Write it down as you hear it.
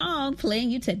now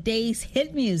playing you today's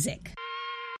hit music.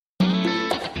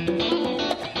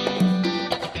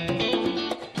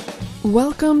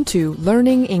 Welcome to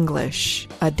Learning English,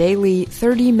 a daily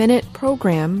 30-minute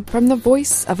program from the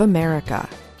Voice of America.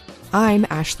 I'm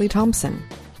Ashley Thompson.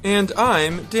 And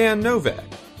I'm Dan Novak.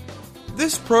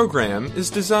 This program is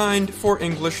designed for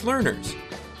English learners,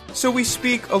 so we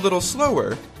speak a little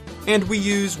slower, and we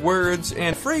use words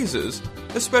and phrases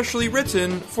especially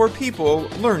written for people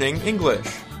learning English.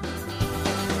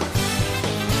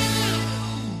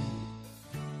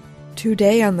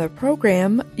 Today on the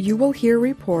program, you will hear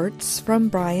reports from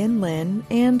Brian Lynn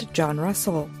and John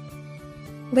Russell.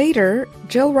 Later,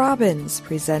 Jill Robbins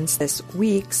presents this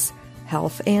week's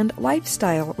Health and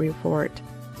Lifestyle Report.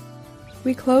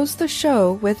 We close the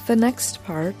show with the next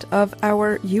part of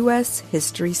our U.S.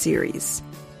 History series.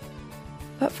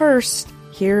 But first,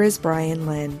 here is Brian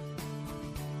Lynn.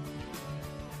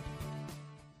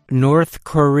 North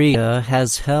Korea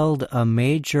has held a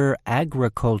major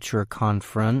agriculture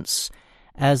conference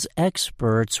as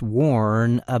experts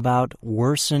warn about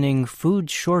worsening food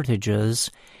shortages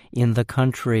in the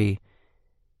country.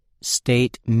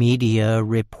 State media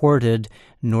reported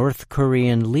North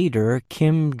Korean leader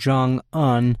Kim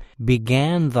Jong-un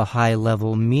began the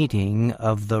high-level meeting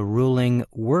of the ruling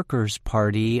Workers'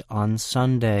 Party on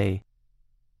Sunday.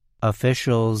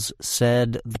 Officials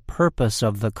said the purpose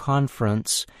of the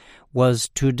conference was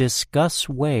to discuss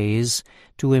ways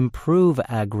to improve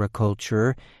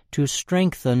agriculture to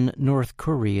strengthen North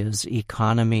Korea's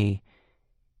economy.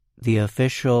 The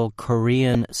official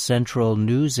Korean Central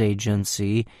News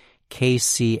Agency,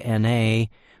 KCNA,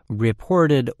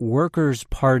 reported Workers'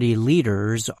 Party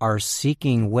leaders are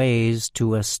seeking ways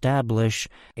to establish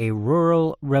a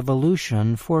rural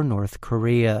revolution for North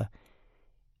Korea.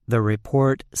 The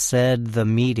report said the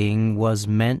meeting was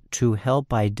meant to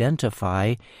help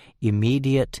identify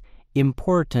immediate,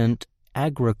 important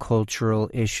agricultural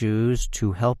issues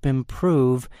to help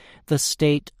improve the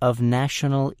state of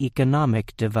national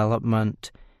economic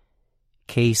development.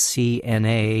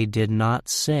 KCNA did not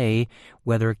say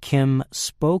whether Kim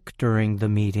spoke during the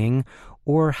meeting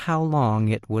or how long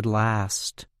it would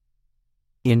last.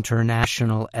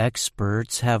 International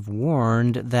experts have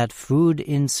warned that food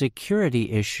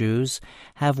insecurity issues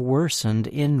have worsened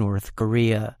in North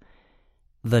Korea.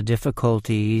 The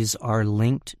difficulties are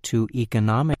linked to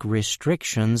economic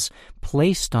restrictions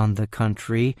placed on the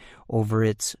country over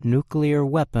its nuclear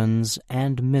weapons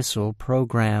and missile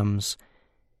programs.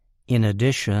 In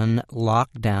addition,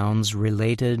 lockdowns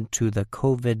related to the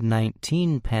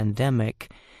COVID-19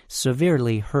 pandemic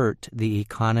severely hurt the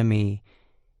economy.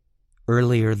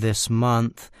 Earlier this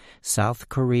month, South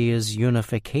Korea's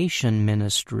Unification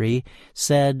Ministry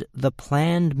said the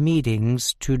planned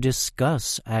meetings to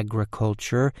discuss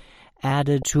agriculture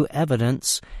added to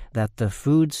evidence that the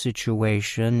food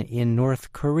situation in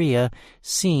North Korea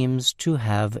seems to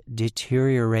have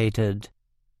deteriorated.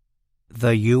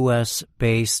 The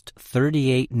U.S.-based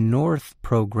 38 North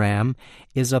program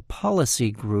is a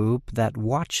policy group that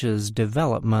watches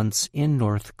developments in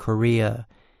North Korea.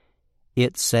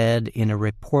 It said in a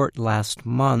report last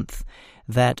month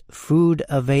that food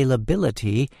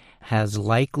availability has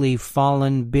likely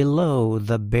fallen below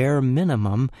the bare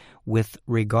minimum with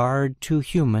regard to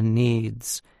human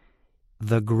needs.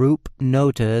 The group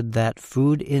noted that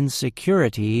food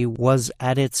insecurity was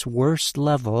at its worst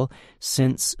level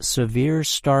since severe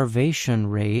starvation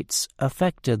rates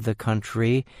affected the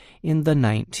country in the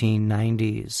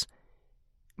 1990s.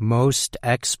 Most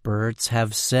experts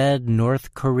have said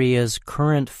North Korea's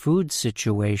current food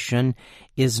situation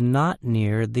is not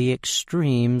near the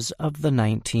extremes of the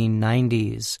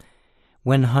 1990s,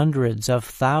 when hundreds of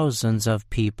thousands of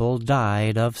people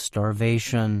died of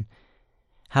starvation.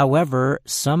 However,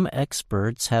 some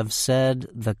experts have said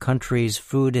the country's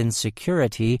food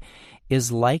insecurity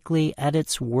is likely at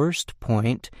its worst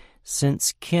point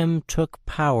since Kim took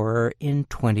power in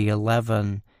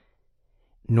 2011.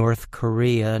 North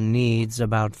Korea needs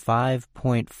about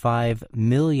 5.5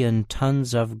 million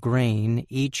tons of grain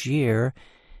each year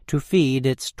to feed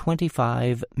its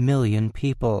 25 million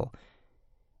people.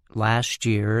 Last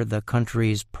year, the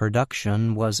country's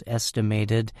production was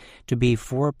estimated to be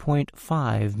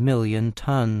 4.5 million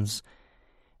tons.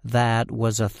 That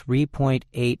was a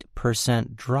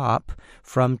 3.8% drop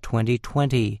from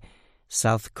 2020,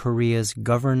 South Korea's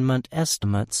government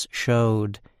estimates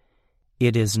showed.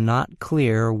 It is not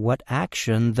clear what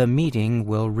action the meeting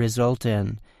will result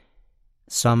in.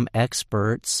 Some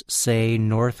experts say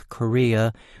North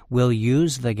Korea will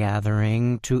use the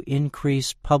gathering to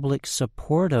increase public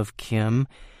support of Kim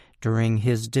during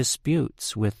his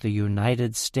disputes with the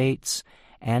United States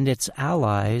and its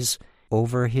allies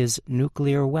over his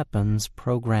nuclear weapons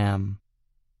program.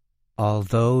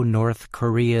 Although North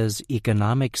Korea's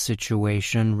economic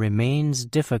situation remains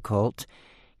difficult,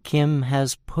 Kim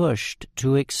has pushed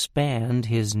to expand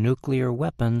his nuclear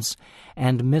weapons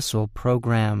and missile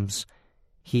programs.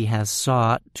 He has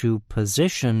sought to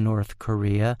position North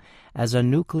Korea as a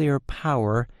nuclear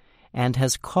power and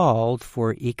has called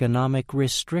for economic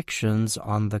restrictions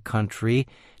on the country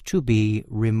to be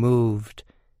removed.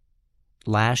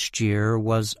 Last year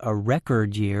was a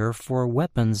record year for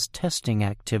weapons testing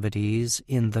activities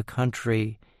in the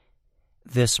country.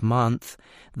 This month,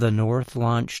 the North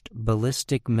launched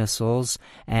ballistic missiles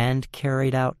and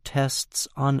carried out tests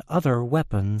on other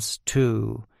weapons,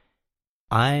 too.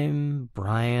 I'm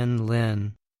Brian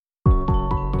Lynn.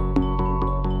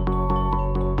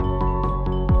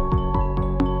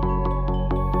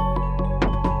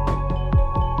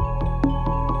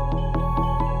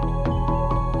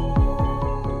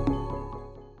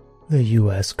 The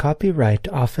U.S. Copyright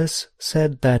Office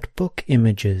said that book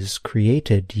images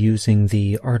created using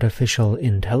the artificial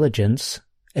intelligence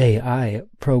AI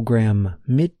program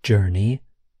Midjourney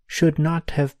should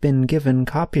not have been given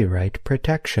copyright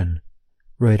protection,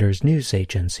 Reuters news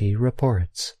agency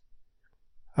reports.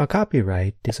 A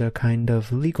copyright is a kind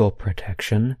of legal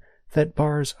protection that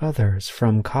bars others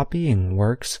from copying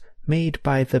works made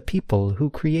by the people who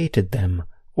created them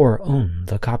or own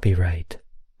the copyright.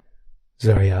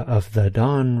 Zarya of the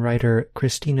Dawn writer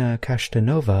Kristina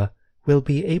Kashtanova will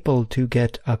be able to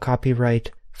get a copyright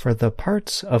for the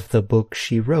parts of the book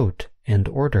she wrote and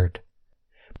ordered,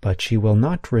 but she will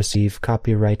not receive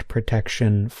copyright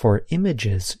protection for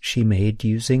images she made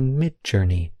using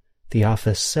Midjourney, the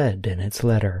office said in its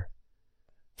letter.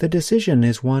 The decision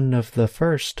is one of the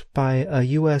first by a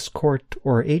U.S. court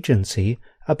or agency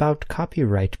about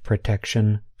copyright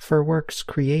protection for works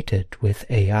created with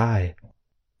AI.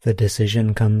 The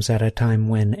decision comes at a time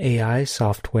when AI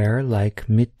software like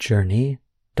Midjourney,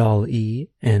 DALL-E,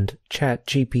 and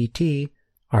ChatGPT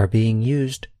are being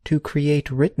used to create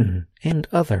written and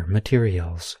other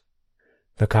materials.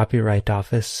 The Copyright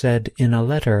Office said in a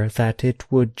letter that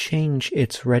it would change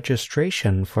its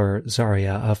registration for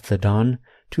Zarya of the Dawn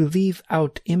to leave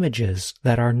out images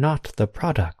that are not the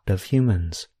product of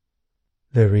humans.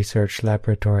 The research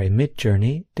laboratory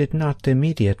Midjourney did not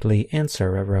immediately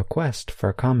answer a request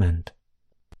for comment.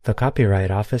 The Copyright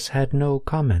Office had no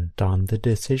comment on the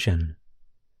decision.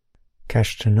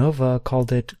 Kashtanova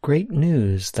called it great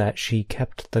news that she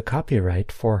kept the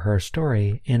copyright for her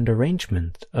story and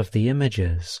arrangement of the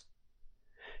images.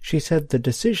 She said the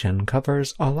decision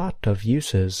covers a lot of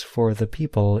uses for the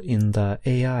people in the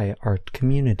AI art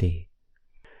community.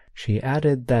 She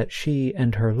added that she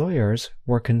and her lawyers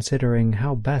were considering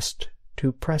how best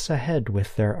to press ahead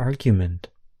with their argument.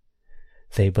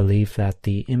 They believe that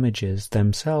the images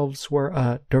themselves were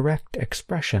a direct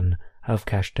expression of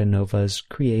Kashtanova's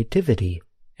creativity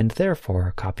and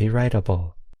therefore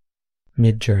copyrightable.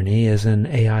 Midjourney is an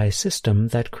AI system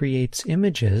that creates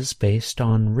images based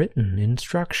on written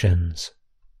instructions.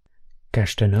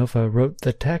 Kashtanova wrote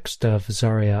the text of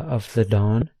Zarya of the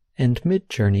Dawn, and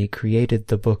Midjourney created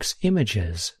the book's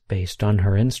images based on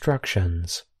her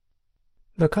instructions.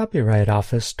 The Copyright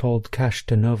Office told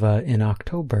Kashtanova in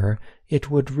October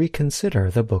it would reconsider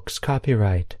the book's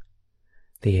copyright.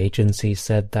 The agency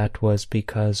said that was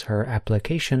because her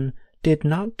application did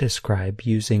not describe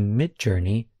using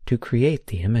Midjourney to create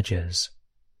the images.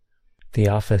 The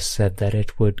office said that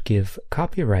it would give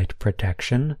copyright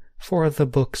protection for the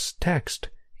book's text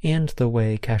and the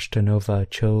way Kashtanova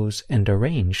chose and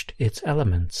arranged its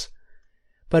elements,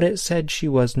 but it said she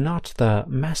was not the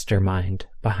mastermind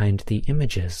behind the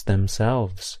images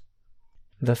themselves.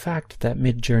 The fact that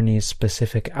Midjourney's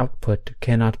specific output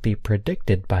cannot be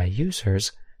predicted by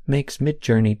users makes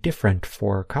Midjourney different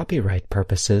for copyright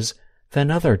purposes than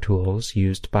other tools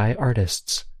used by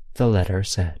artists, the letter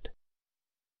said.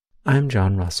 I'm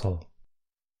John Russell.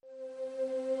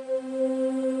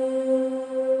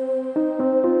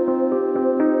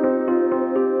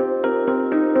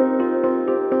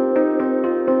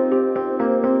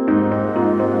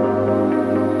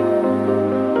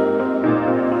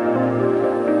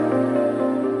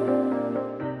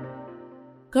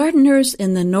 Gardeners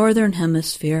in the Northern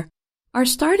Hemisphere are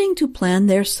starting to plan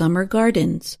their summer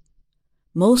gardens.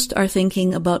 Most are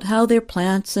thinking about how their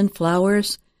plants and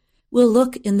flowers will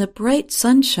look in the bright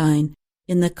sunshine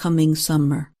in the coming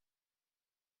summer.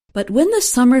 But when the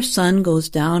summer sun goes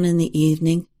down in the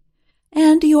evening,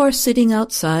 and you are sitting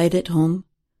outside at home,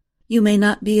 you may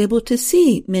not be able to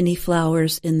see many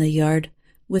flowers in the yard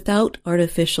without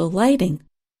artificial lighting.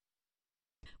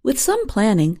 With some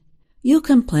planning, you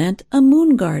can plant a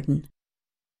moon garden.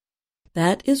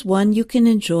 That is one you can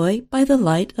enjoy by the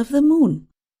light of the moon.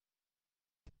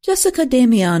 Jessica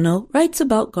Damiano writes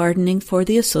about gardening for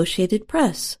the Associated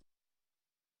Press.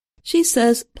 She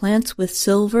says plants with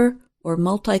silver or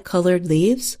multicolored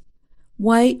leaves,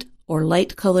 white or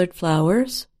light-colored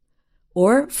flowers,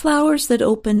 or flowers that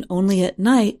open only at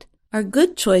night are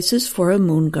good choices for a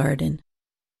moon garden.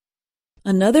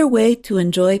 Another way to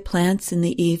enjoy plants in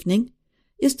the evening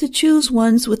is to choose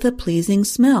ones with a pleasing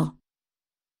smell.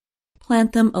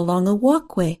 Plant them along a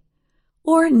walkway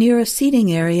or near a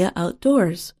seating area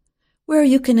outdoors, where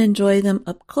you can enjoy them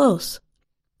up close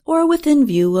or within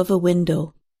view of a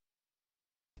window.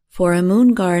 For a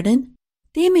moon garden,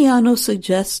 Damiano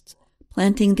suggests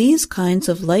planting these kinds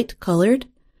of light-colored,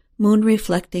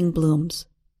 moon-reflecting blooms.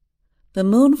 The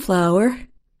moonflower,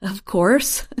 of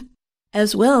course,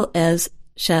 as well as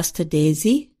Shasta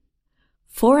daisy,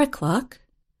 4 o'clock,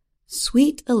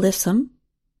 sweet alyssum,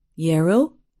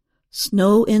 yarrow,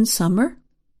 snow in summer,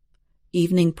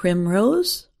 evening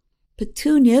primrose,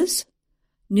 petunias,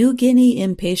 New Guinea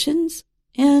impatiens,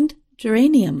 and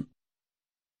geranium.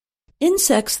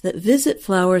 Insects that visit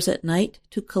flowers at night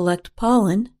to collect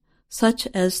pollen, such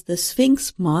as the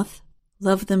sphinx moth,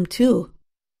 love them too.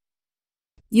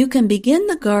 You can begin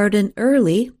the garden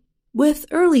early with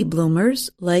early bloomers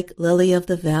like lily of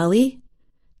the valley,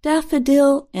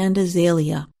 daffodil, and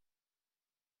azalea.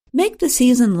 Make the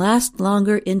season last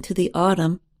longer into the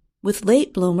autumn with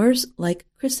late bloomers like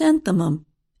chrysanthemum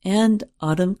and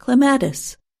autumn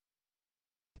clematis.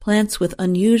 Plants with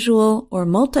unusual or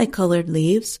multicolored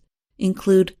leaves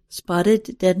include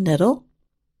spotted dead nettle,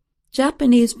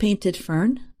 Japanese painted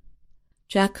fern,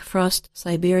 Jack Frost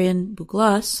Siberian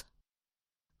bugloss,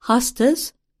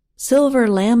 hostas, silver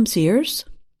lamb's ears,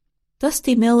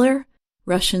 dusty miller,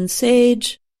 Russian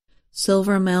sage,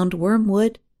 silver mound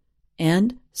wormwood,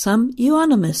 and some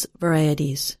euonymus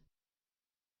varieties.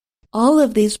 All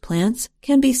of these plants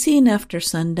can be seen after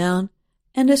sundown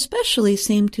and especially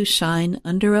seem to shine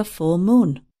under a full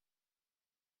moon.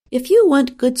 If you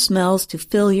want good smells to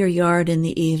fill your yard in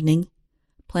the evening,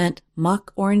 plant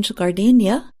mock orange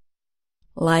gardenia,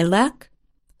 lilac,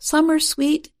 summer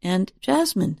sweet, and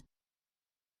jasmine.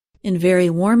 In very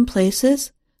warm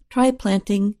places, try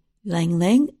planting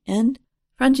ylang-ylang and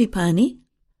frangipani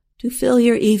to fill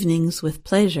your evenings with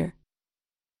pleasure.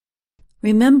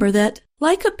 Remember that,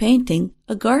 like a painting,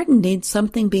 a garden needs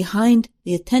something behind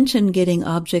the attention-getting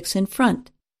objects in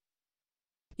front.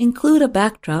 Include a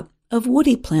backdrop of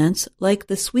woody plants like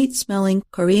the sweet-smelling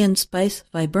Korean spice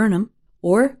viburnum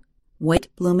or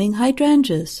white-blooming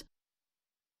hydrangeas.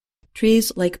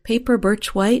 Trees like paper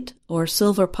birch white or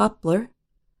silver poplar,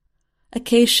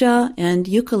 acacia, and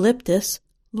eucalyptus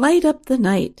light up the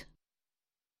night.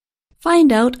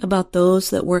 Find out about those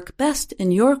that work best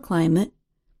in your climate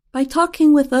by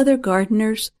talking with other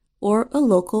gardeners or a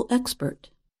local expert.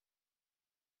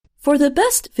 For the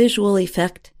best visual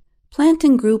effect, plant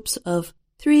in groups of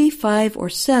 3, 5, or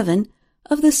 7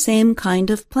 of the same kind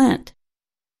of plant.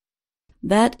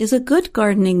 That is a good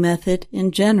gardening method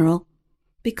in general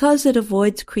because it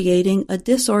avoids creating a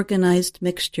disorganized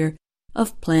mixture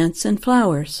of plants and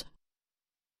flowers.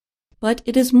 But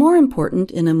it is more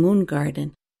important in a moon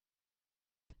garden.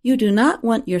 You do not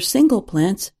want your single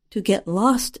plants to get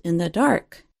lost in the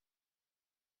dark.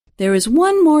 There is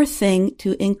one more thing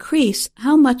to increase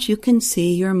how much you can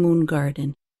see your moon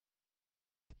garden.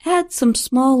 Add some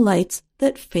small lights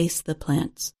that face the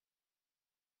plants.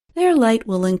 Their light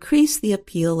will increase the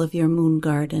appeal of your moon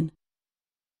garden.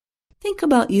 Think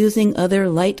about using other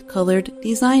light-colored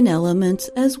design elements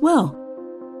as well,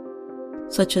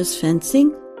 such as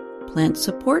fencing, plant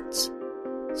supports,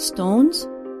 stones,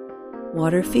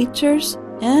 water features,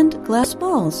 and glass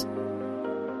balls.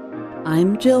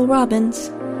 I'm Jill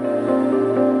Robbins.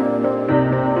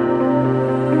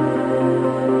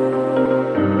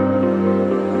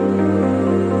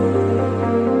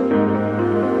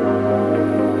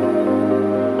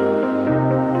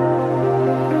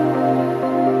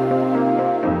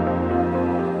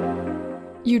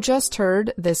 You just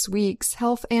heard this week's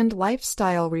Health and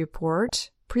Lifestyle Report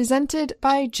presented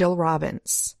by Jill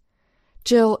Robbins.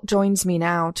 Jill joins me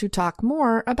now to talk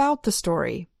more about the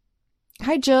story.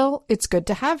 Hi, Jill. It's good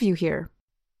to have you here.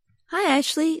 Hi,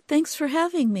 Ashley. Thanks for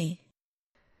having me.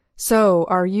 So,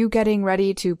 are you getting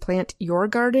ready to plant your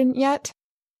garden yet?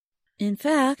 In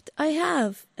fact, I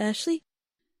have, Ashley.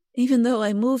 Even though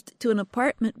I moved to an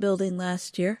apartment building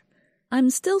last year, I'm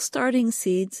still starting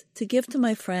seeds to give to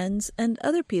my friends and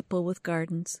other people with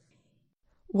gardens.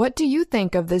 What do you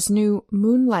think of this new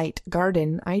moonlight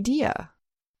garden idea?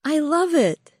 I love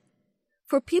it.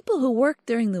 For people who work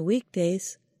during the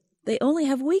weekdays, they only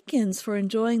have weekends for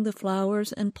enjoying the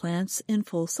flowers and plants in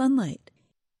full sunlight.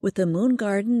 With the moon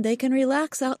garden, they can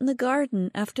relax out in the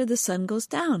garden after the sun goes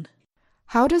down.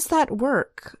 How does that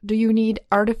work? Do you need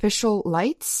artificial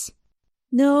lights?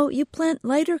 No, you plant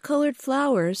lighter colored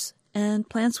flowers and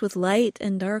plants with light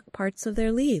and dark parts of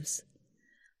their leaves.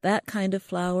 That kind of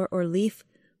flower or leaf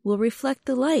will reflect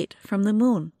the light from the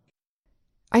moon.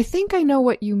 I think I know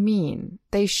what you mean.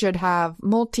 They should have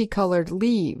multicolored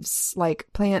leaves,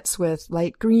 like plants with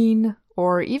light green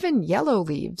or even yellow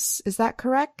leaves. Is that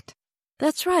correct?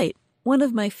 That's right. One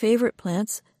of my favorite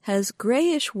plants has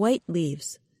grayish-white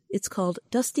leaves. It's called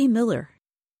Dusty Miller.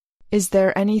 Is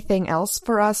there anything else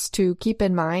for us to keep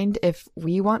in mind if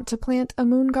we want to plant a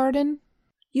moon garden?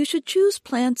 You should choose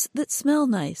plants that smell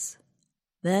nice.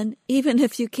 Then, even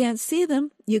if you can't see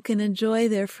them, you can enjoy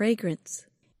their fragrance.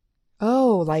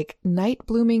 Oh, like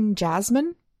night-blooming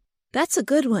jasmine? That's a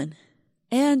good one.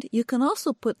 And you can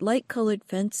also put light-colored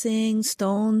fencing,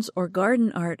 stones, or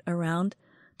garden art around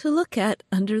to look at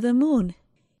under the moon.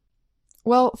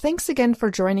 Well, thanks again for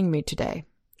joining me today.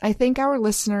 I think our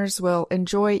listeners will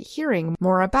enjoy hearing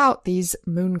more about these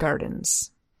moon gardens.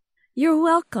 You're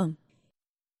welcome.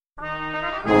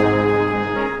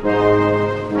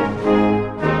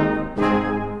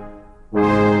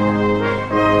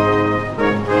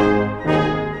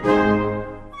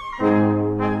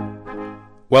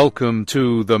 Welcome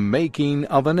to The Making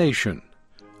of a Nation,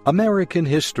 American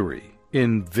History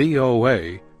in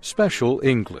VOA Special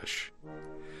English.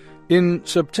 In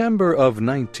September of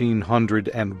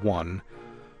 1901,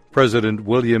 President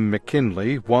William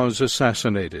McKinley was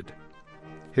assassinated.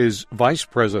 His vice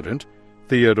president,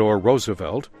 Theodore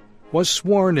Roosevelt, was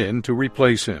sworn in to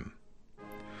replace him.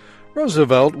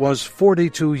 Roosevelt was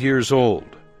 42 years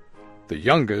old, the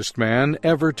youngest man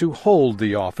ever to hold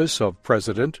the office of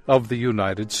President of the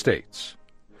United States.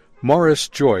 Morris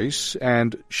Joyce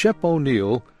and Shep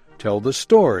O'Neill tell the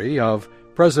story of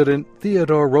President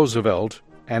Theodore Roosevelt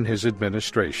and his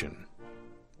administration.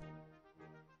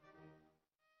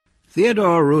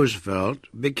 Theodore Roosevelt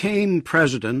became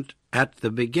president at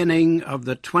the beginning of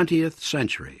the 20th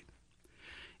century.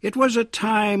 It was a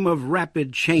time of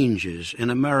rapid changes in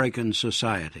American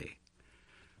society.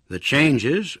 The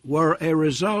changes were a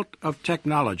result of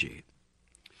technology.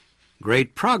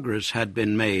 Great progress had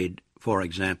been made, for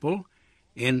example,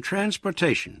 in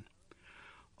transportation.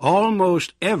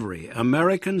 Almost every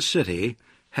American city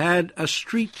had a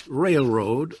street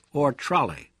railroad or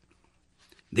trolley.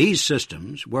 These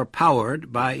systems were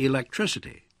powered by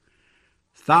electricity.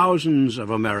 Thousands of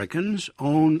Americans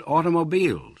owned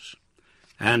automobiles,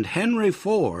 and Henry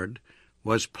Ford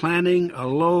was planning a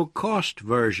low-cost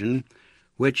version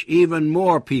which even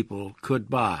more people could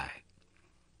buy.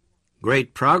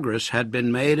 Great progress had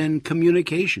been made in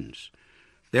communications.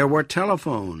 There were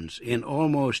telephones in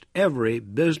almost every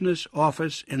business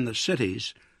office in the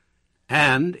cities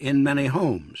and in many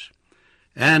homes.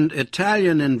 And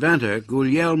Italian inventor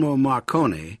Guglielmo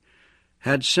Marconi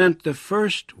had sent the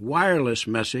first wireless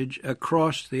message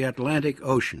across the Atlantic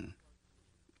Ocean.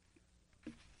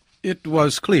 It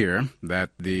was clear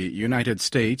that the United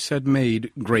States had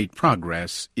made great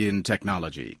progress in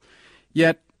technology,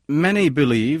 yet many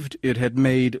believed it had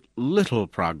made little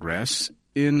progress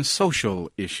in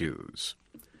social issues.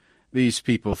 These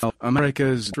people felt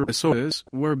America's resources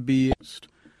were being used.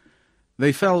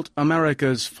 They felt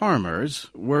America's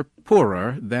farmers were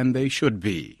poorer than they should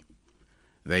be.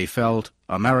 They felt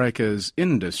America's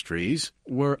industries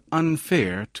were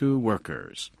unfair to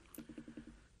workers.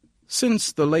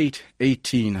 Since the late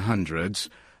 1800s,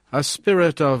 a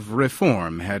spirit of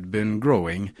reform had been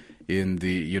growing in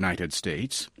the United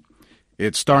States.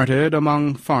 It started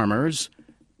among farmers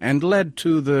and led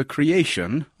to the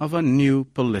creation of a new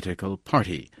political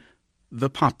party, the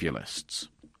Populists.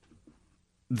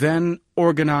 Then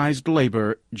organized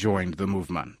labor joined the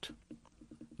movement.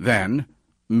 Then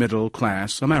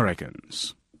middle-class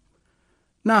Americans.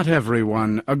 Not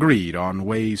everyone agreed on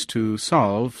ways to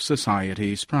solve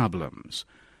society's problems,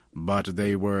 but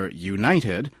they were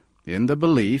united in the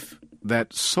belief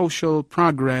that social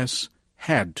progress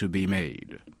had to be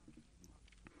made.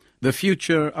 The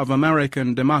future of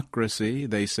American democracy,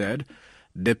 they said,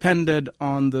 depended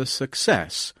on the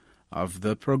success of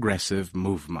the progressive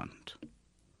movement.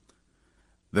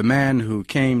 The man who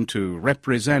came to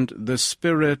represent the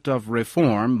spirit of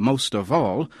reform most of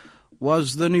all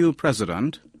was the new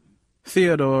president,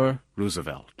 Theodore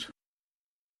Roosevelt.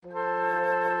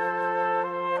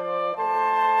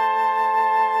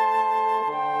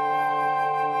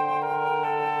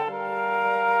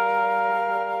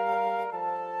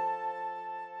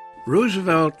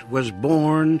 Roosevelt was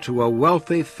born to a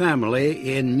wealthy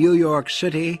family in New York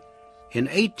City in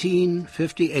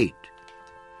 1858.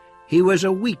 He was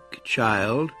a weak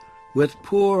child with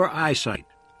poor eyesight.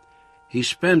 He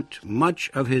spent much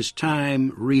of his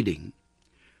time reading.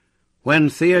 When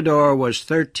Theodore was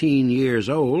 13 years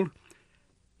old,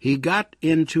 he got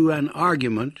into an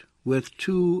argument with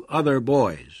two other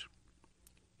boys.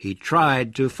 He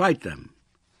tried to fight them,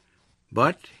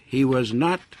 but he was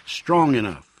not strong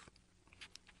enough.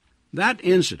 That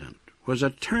incident was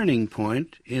a turning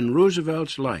point in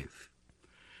Roosevelt's life.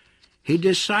 He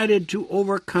decided to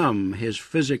overcome his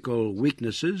physical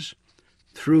weaknesses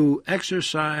through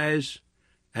exercise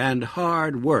and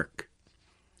hard work.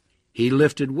 He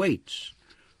lifted weights,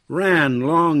 ran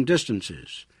long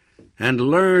distances, and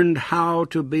learned how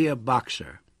to be a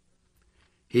boxer.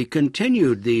 He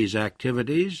continued these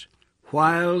activities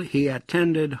while he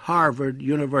attended Harvard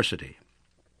University.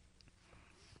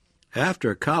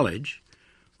 After college,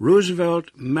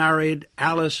 Roosevelt married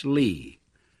Alice Lee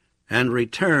and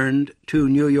returned to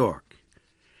New York.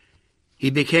 He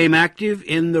became active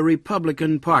in the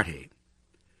Republican Party.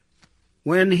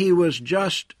 When he was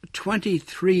just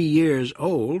 23 years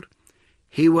old,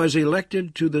 he was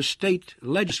elected to the state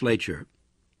legislature.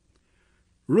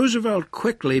 Roosevelt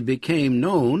quickly became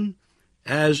known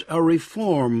as a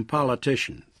reform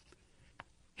politician.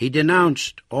 He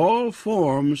denounced all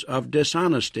forms of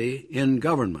dishonesty in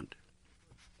government.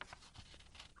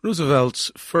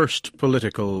 Roosevelt's first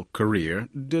political career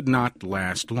did not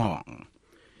last long.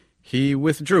 He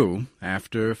withdrew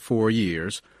after 4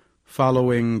 years,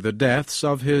 following the deaths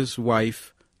of his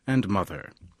wife and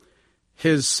mother.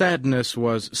 His sadness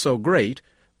was so great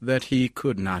that he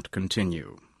could not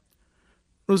continue.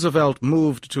 Roosevelt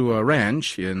moved to a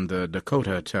ranch in the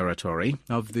Dakota Territory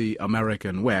of the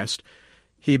American West.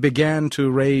 He began to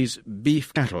raise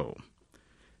beef cattle.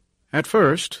 At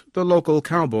first, the local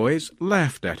cowboys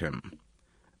laughed at him.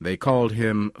 They called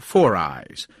him Four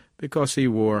Eyes because he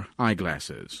wore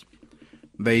eyeglasses.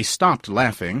 They stopped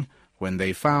laughing when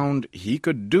they found he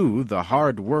could do the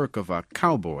hard work of a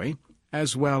cowboy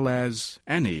as well as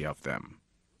any of them.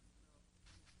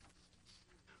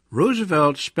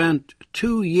 Roosevelt spent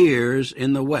 2 years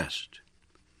in the West.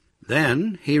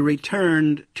 Then he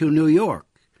returned to New York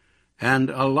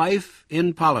and a life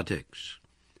in politics.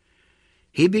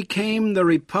 He became the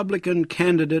Republican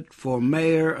candidate for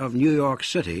mayor of New York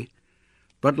City,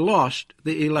 but lost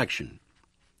the election.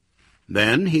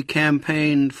 Then he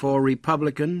campaigned for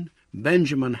Republican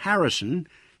Benjamin Harrison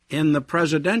in the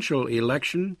presidential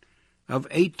election of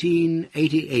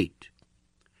 1888.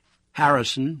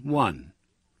 Harrison won,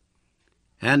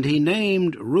 and he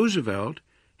named Roosevelt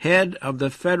head of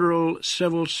the Federal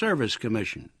Civil Service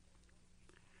Commission.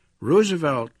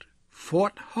 Roosevelt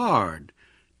fought hard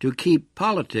to keep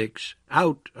politics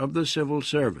out of the civil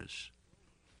service.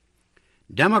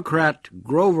 Democrat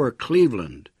Grover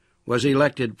Cleveland was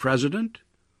elected president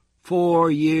 4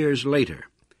 years later.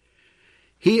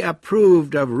 He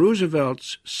approved of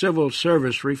Roosevelt's civil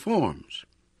service reforms.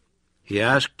 He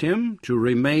asked him to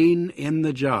remain in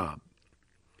the job.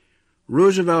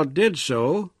 Roosevelt did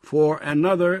so for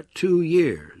another 2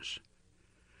 years.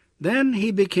 Then he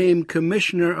became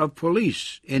Commissioner of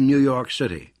Police in New York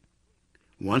City.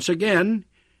 Once again,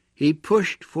 he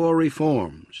pushed for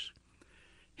reforms.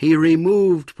 He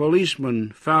removed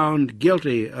policemen found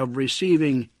guilty of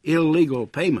receiving illegal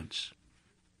payments.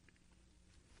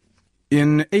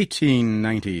 In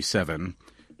 1897,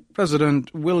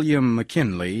 President William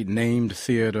McKinley named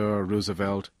Theodore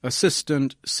Roosevelt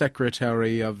Assistant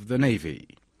Secretary of the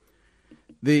Navy.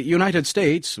 The United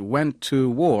States went to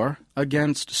war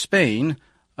against Spain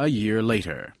a year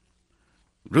later.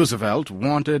 Roosevelt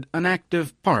wanted an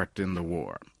active part in the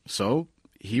war, so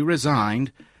he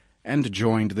resigned and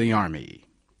joined the Army.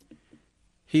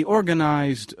 He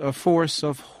organized a force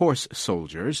of horse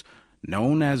soldiers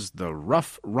known as the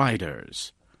Rough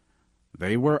Riders.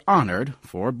 They were honored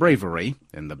for bravery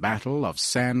in the Battle of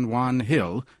San Juan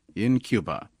Hill in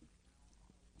Cuba.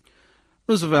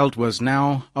 Roosevelt was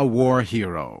now a war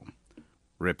hero.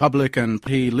 Republican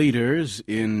Party leaders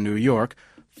in New York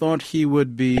thought he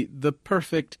would be the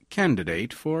perfect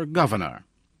candidate for governor.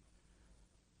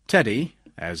 Teddy,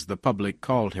 as the public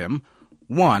called him,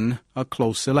 won a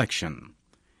close election.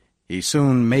 He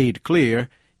soon made clear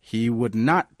he would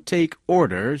not take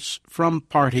orders from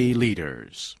party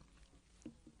leaders.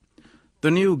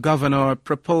 The new governor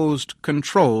proposed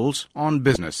controls on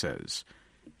businesses.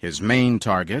 His main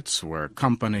targets were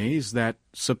companies that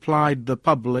supplied the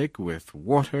public with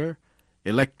water,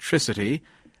 electricity,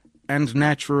 and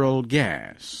natural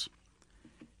gas.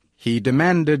 He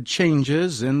demanded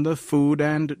changes in the food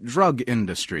and drug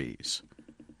industries,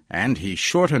 and he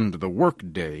shortened the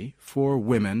workday for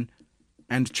women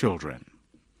and children.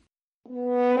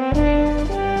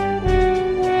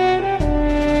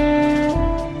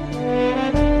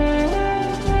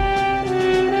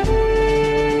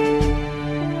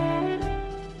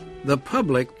 The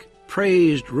public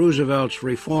praised Roosevelt's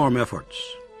reform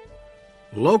efforts.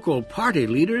 Local party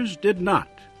leaders did not.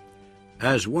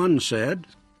 As one said,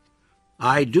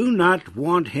 "I do not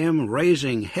want him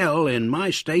raising hell in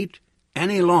my state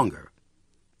any longer."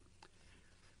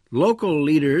 Local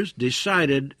leaders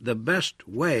decided the best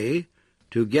way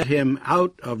to get him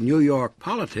out of New York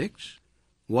politics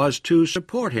was to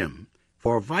support him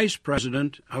for Vice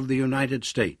President of the United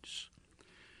States.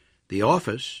 The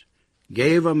office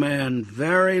gave a man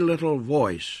very little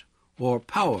voice or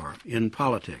power in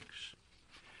politics.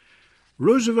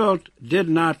 Roosevelt did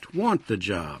not want the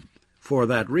job for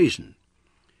that reason.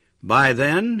 By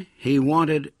then, he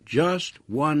wanted just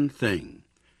one thing: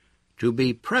 to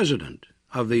be President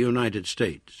of the United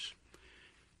States.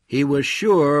 He was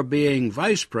sure being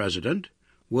Vice President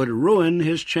would ruin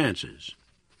his chances.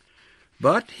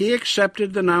 But he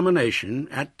accepted the nomination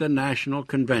at the National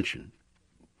Convention.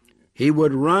 He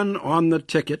would run on the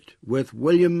ticket with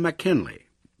William McKinley.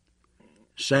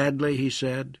 Sadly, he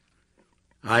said,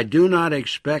 "I do not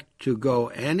expect to go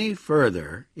any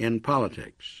further in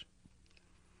politics."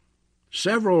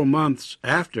 Several months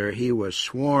after he was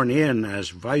sworn in as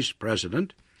Vice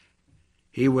President,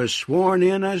 he was sworn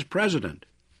in as President.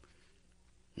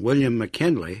 William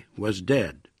McKinley was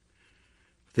dead.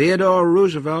 Theodore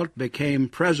Roosevelt became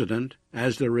President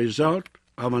as the result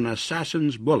of an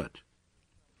assassin's bullet.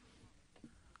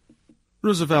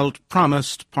 Roosevelt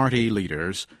promised party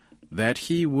leaders that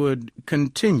he would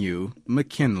continue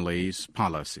McKinley's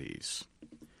policies.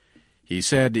 He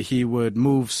said he would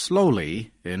move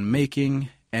slowly in making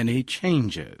any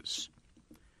changes.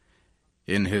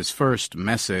 In his first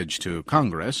message to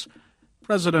Congress,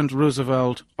 President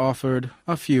Roosevelt offered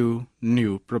a few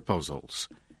new proposals.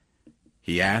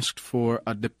 He asked for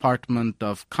a Department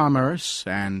of Commerce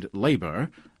and Labor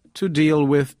to deal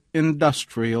with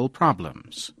industrial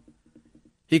problems.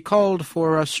 He called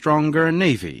for a stronger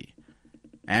Navy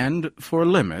and for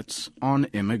limits on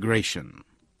immigration.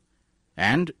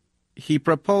 And he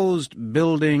proposed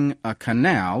building a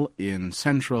canal in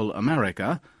Central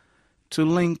America to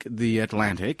link the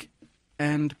Atlantic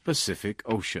and Pacific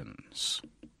Oceans.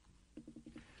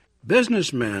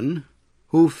 Businessmen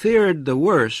who feared the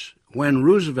worst when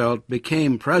Roosevelt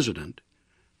became president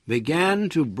began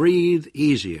to breathe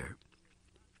easier.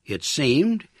 It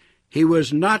seemed he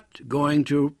was not going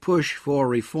to push for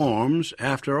reforms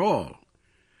after all.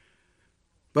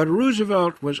 But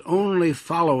Roosevelt was only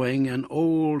following an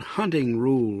old hunting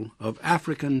rule of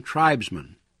African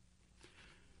tribesmen.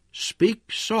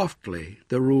 "Speak softly,"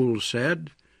 the rule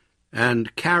said,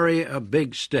 "and carry a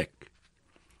big stick."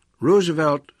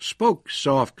 Roosevelt spoke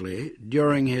softly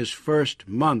during his first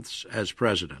months as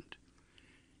president.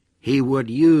 He would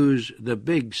use the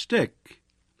big stick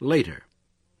later.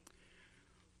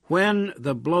 When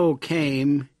the blow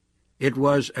came, it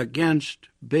was against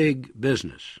big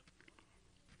business.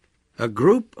 A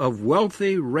group of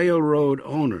wealthy railroad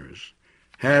owners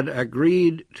had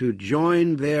agreed to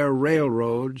join their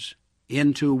railroads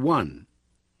into one.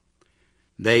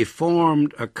 They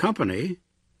formed a company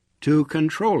to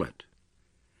control it.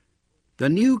 The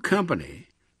new company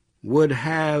would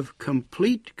have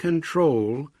complete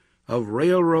control of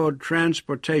railroad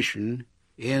transportation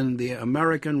in the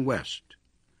American West.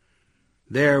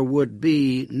 There would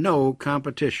be no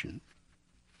competition.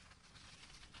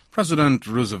 President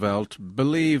Roosevelt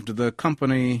believed the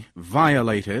company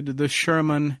violated the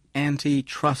Sherman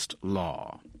Antitrust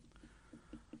Law.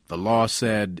 The law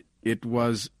said it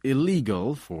was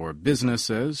illegal for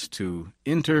businesses to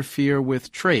interfere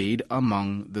with trade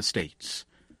among the states.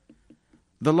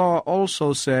 The law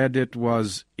also said it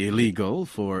was illegal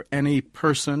for any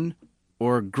person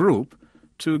or group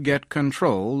to get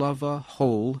control of a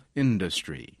whole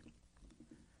industry.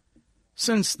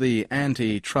 Since the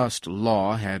antitrust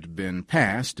law had been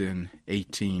passed in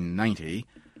 1890,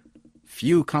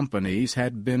 few companies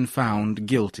had been found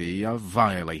guilty of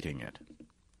violating it.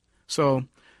 So,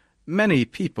 many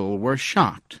people were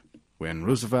shocked when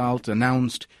Roosevelt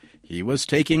announced he was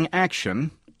taking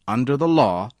action under the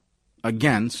law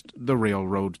against the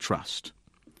Railroad Trust.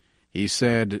 He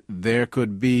said there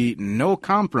could be no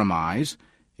compromise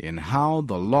in how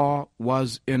the law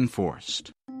was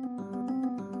enforced.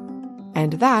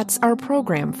 And that's our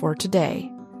program for today.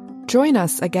 Join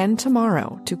us again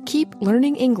tomorrow to keep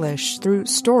learning English through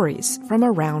stories from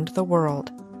around the world.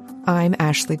 I'm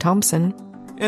Ashley Thompson.